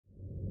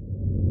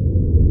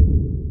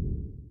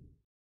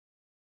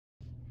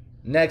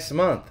Next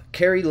month,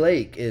 Kari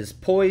Lake is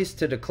poised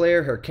to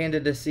declare her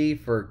candidacy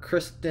for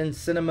Kyrsten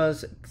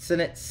Sinema's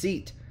Senate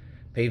seat,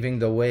 paving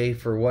the way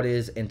for what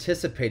is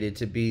anticipated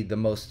to be the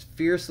most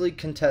fiercely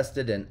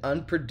contested and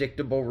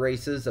unpredictable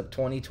races of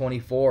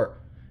 2024.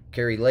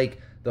 Kari Lake,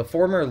 the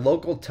former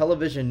local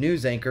television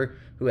news anchor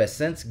who has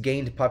since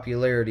gained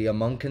popularity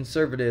among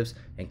conservatives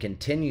and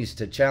continues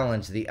to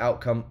challenge the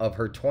outcome of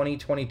her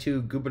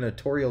 2022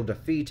 gubernatorial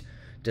defeat,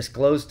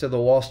 disclosed to the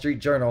Wall Street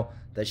Journal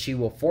that she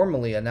will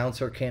formally announce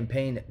her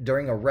campaign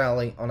during a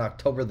rally on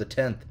October the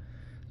 10th.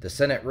 The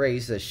Senate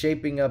race is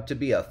shaping up to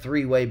be a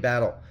three-way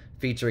battle,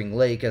 featuring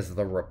Lake as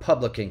the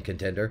Republican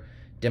contender,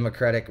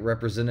 Democratic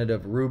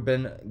Representative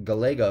Ruben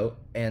Gallego,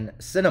 and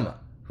Sinema,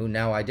 who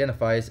now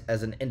identifies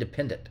as an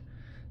independent.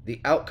 The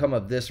outcome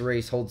of this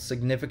race holds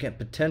significant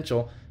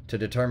potential to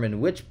determine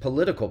which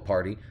political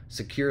party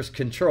secures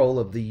control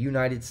of the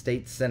United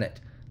States Senate,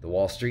 the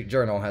Wall Street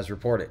Journal has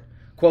reported.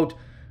 Quote,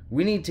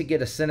 "We need to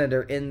get a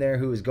senator in there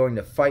who is going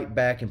to fight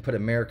back and put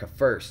America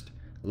first,"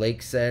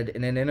 Lake said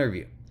in an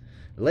interview.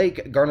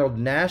 Lake garnered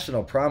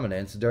national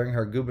prominence during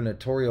her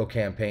gubernatorial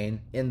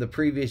campaign in the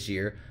previous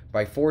year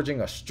by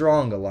forging a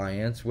strong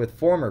alliance with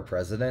former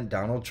President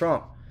Donald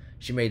Trump.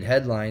 She made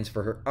headlines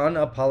for her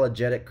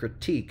unapologetic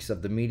critiques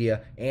of the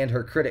media and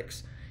her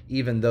critics,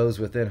 even those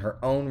within her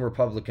own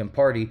Republican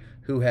Party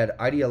who had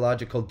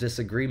ideological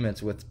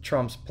disagreements with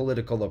Trump's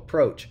political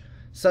approach,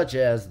 such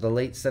as the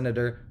late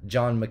Senator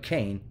John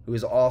McCain, who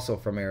is also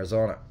from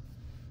Arizona.